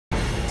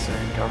banks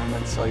or in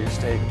government, sell your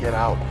stake, get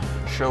out.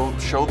 Show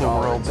the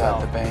world that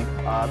the bank.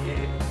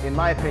 In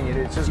my opinion,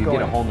 it's just you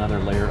get a whole nother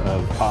layer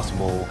of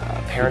possible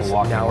parents people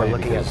walking now are away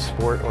looking at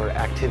sport or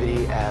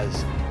activity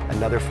as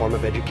another form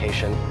of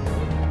education.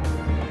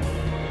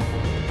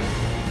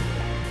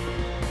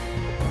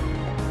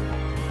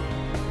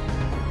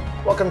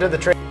 Welcome to the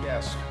Trading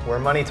Desk, where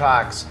money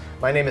talks.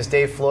 My name is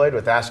Dave Floyd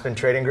with Aspen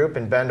Trading Group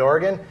in Bend,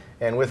 Oregon,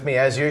 and with me,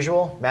 as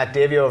usual, Matt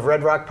Davio of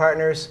Red Rock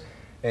Partners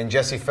and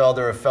Jesse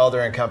Felder of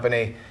Felder and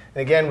Company.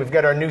 And again, we've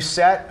got our new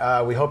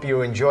set. We hope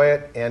you enjoy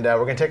it, and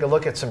we're going to take a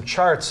look at some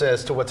charts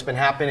as to what's been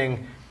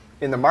happening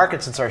in the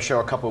market since our show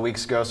a couple of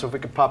weeks ago. So if we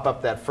could pop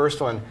up that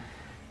first one.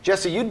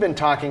 Jesse, you'd been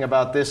talking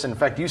about this. In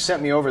fact, you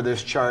sent me over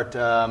this chart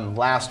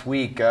last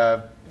week.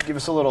 Give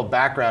us a little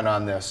background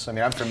on this. I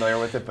mean, I'm familiar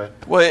with it, but...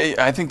 Well,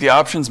 I think the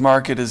options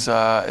market is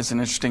an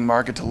interesting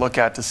market to look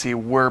at to see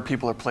where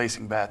people are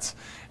placing bets.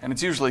 And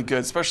it's usually good,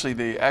 especially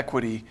the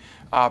equity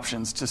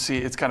options, to see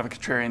it's kind of a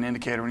contrarian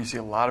indicator. When you see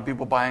a lot of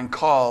people buying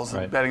calls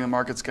and betting the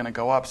market's going to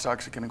go up,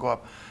 stocks are going to go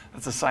up,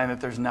 that's a sign that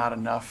there's not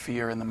enough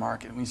fear in the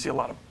market. When you see a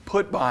lot of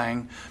put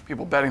buying,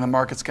 people betting the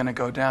market's going to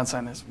go down,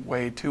 sign there's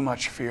way too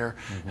much fear,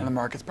 and the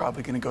market's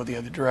probably going to go the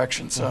other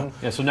direction. So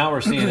yeah, so now we're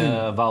seeing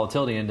a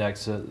volatility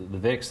index, the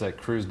VIX, that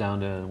cruised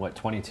down to, what,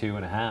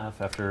 22.5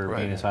 after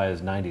being as high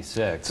as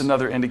 96. It's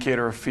another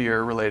indicator of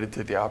fear related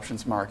to the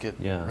options market.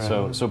 Yeah,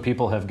 so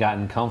people have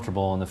gotten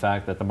comfortable in the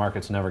fact that the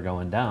market's never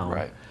going down.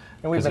 Right.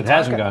 Because it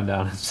hasn't gone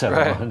down in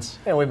 7 months.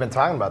 And we've been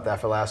talking about that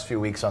for the last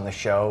few weeks on the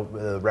show,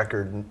 the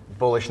record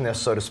bullishness,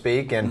 so to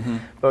speak. And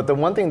but the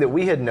one thing that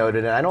we had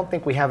noted, and I don't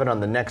think we have it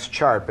on the next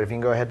chart, but if you can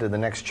go ahead to the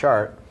next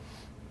chart,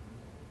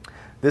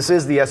 this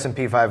is the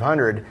S&P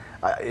 500.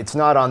 It's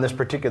not on this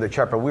particular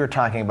chart, but we were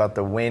talking about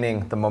the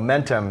waning, the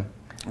momentum.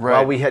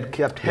 While we had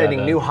kept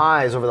hitting new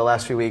highs over the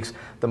last few weeks,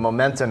 the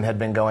momentum had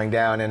been going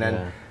down. And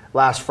then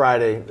last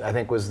Friday, I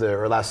think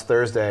or last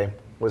Thursday,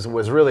 was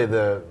really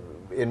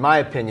in my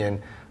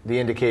opinion, the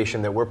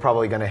indication that we're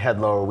probably going to head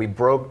lower. We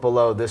broke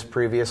below this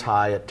previous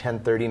high at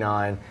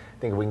 1039. I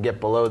think if we can get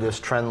below this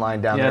trend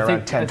line down there around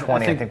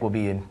 1020, I think we'll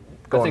be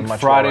going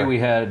much lower. Friday we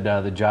had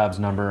the jobs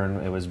number,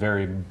 and it was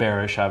very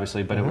bearish,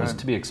 obviously, but it was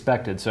to be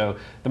expected. So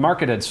the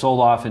market had sold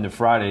off into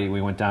Friday. We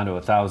went down to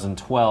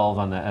 1,012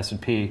 on the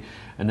S&P,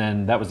 and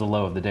then that was the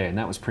low of the day, and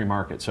that was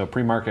pre-market. So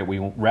pre-market, we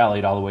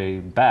rallied all the way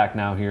back.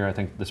 Now here, I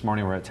think this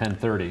morning we're at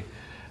 1030.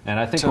 And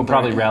I think we'll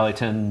probably rally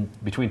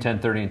between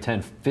 1030 and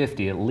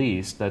 1050 at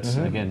least. That's,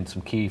 again,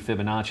 some key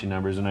Fibonacci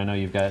numbers. And I know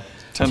you've got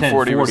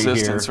 1040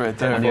 resistance here right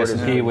there on the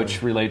S&P,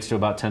 which relates to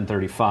about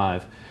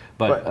 1035.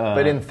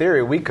 But in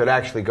theory, we could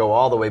actually go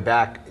all the way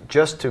back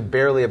just to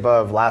barely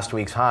above last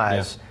week's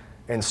highs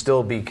and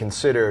still be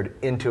considered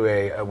into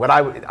what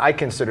I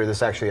consider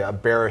this actually a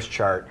bearish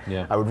chart.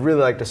 Yeah. I would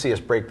really like to see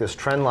us break this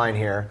trend line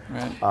here.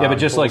 Right. Yeah, but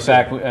just like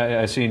back,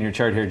 I see in your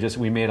chart here,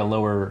 we made a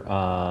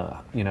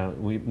lower,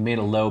 we made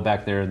a low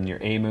back there in your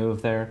A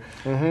move there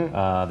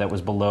that was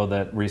below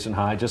that recent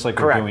high, just like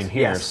we're doing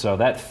here. Yes. So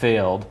that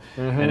failed,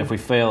 and if we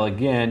fail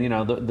again,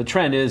 the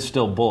trend is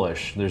still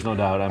bullish. There's no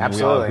doubt. I mean,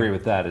 we all agree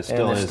with that. There's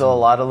still a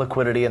lot of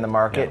liquidity in the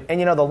market.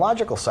 And the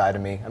logical side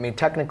of me, I mean,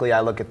 technically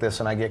I look at this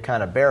and I get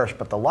kind of bearish,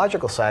 but the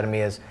logical side of me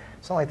is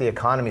it's not like the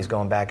economy's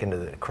going back into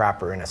the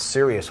crapper in a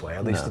serious way.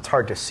 At least it's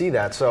hard to see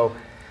that. So,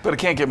 but it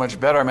can't get much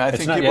better. I mean, I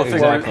think people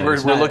think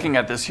we're looking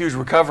at this huge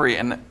recovery,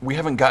 and we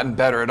haven't gotten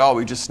better at all.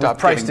 We just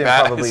stopped getting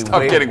bad. It's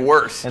stopped getting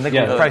worse. And we've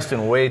priced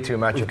in way too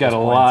much. We've got a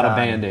lot of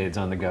Band-Aids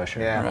on the gusher.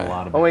 Yeah. A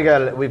lot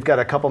of we've got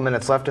a couple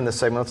minutes left in this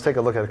segment. Let's take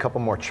a look at a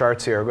couple more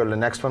charts here. We'll go to the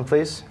next one,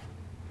 please.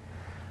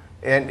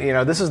 And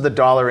this is the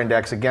dollar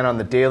index again on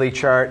the daily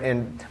chart.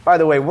 And by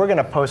the way, we're going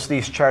to post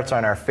these charts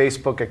on our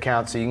Facebook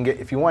account, so you can get,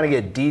 if you want to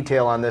get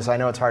detail on this. I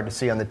know it's hard to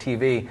see on the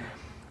TV,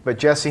 but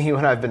Jesse, you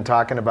and I have been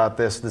talking about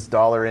this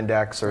dollar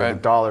index or the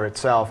dollar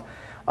itself.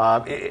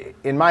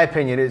 In my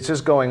opinion, it's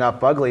just going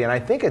up ugly, and I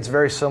think it's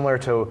very similar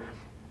to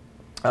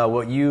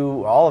what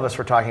all of us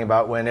were talking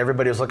about when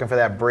everybody was looking for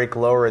that break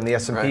lower in the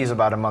S&Ps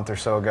about a month or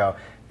so ago.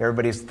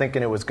 Everybody's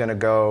thinking it was going to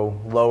go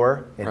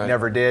lower. It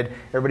never did.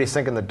 Everybody's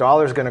thinking the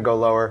dollar's going to go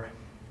lower.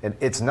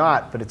 It's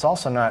not, but it's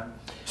also not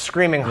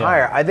screaming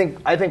higher. I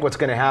think what's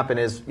going to happen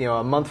is,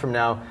 a month from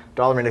now,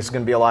 dollar index is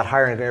going to be a lot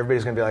higher, and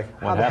everybody's going to be like,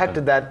 how the heck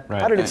did that?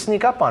 How did it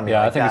sneak up on me?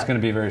 Yeah, I think it's going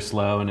to be very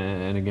slow.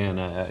 And again,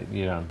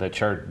 that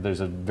chart,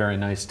 there's a very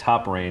nice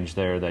top range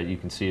there that you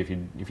can see if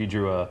you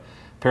drew a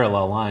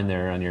parallel line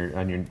there on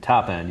your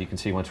top end. You can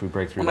see once we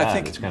break through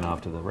that, it's kind of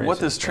off to the races. What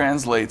this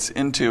translates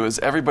into is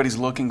everybody's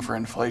looking for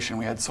inflation.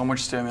 We had so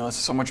much stimulus,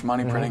 so much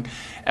money printing.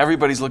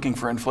 Everybody's looking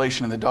for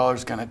inflation, and the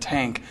dollar's going to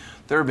tank.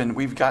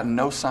 We've gotten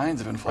no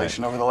signs of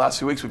inflation over the last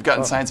few weeks. We've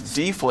gotten signs of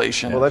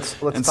deflation. Well, let's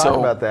talk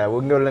about that.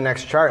 We can go to the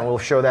next chart, and we'll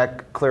show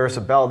that clear as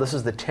a bell. This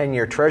is the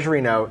 10-year Treasury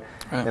note.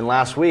 And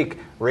last week,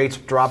 rates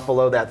dropped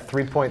below that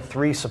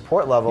 3.3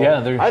 support level.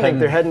 Yeah, I think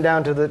they're heading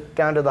down to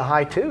the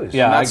high twos.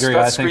 Yeah, I agree.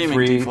 I think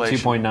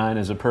 2.9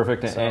 is a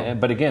perfect.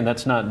 But again,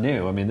 that's not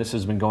new. I mean, this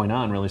has been going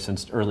on really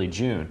since early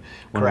June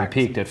when we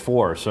peaked at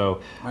 4.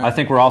 So I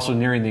think we're also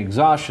nearing the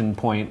exhaustion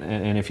point.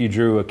 And if you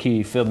drew a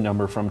key fib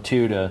number from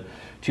 2 to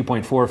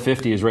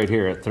 2.450 is right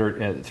here at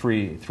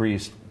three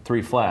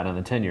flat on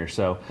the 10-year.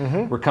 So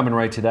we're coming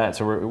right to that.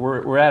 So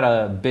we're at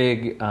a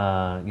big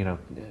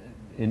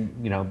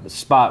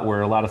spot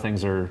where a lot of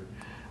things are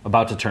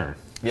about to turn.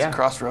 Yeah, it's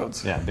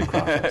crossroads. Yeah, big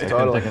crossroads. I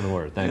couldn't think of the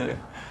word. Thank you.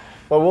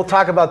 Well, we'll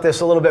talk about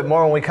this a little bit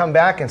more when we come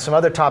back and some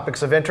other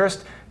topics of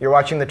interest. You're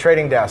watching The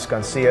Trading Desk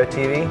on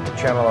COTV,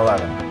 Channel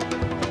 11.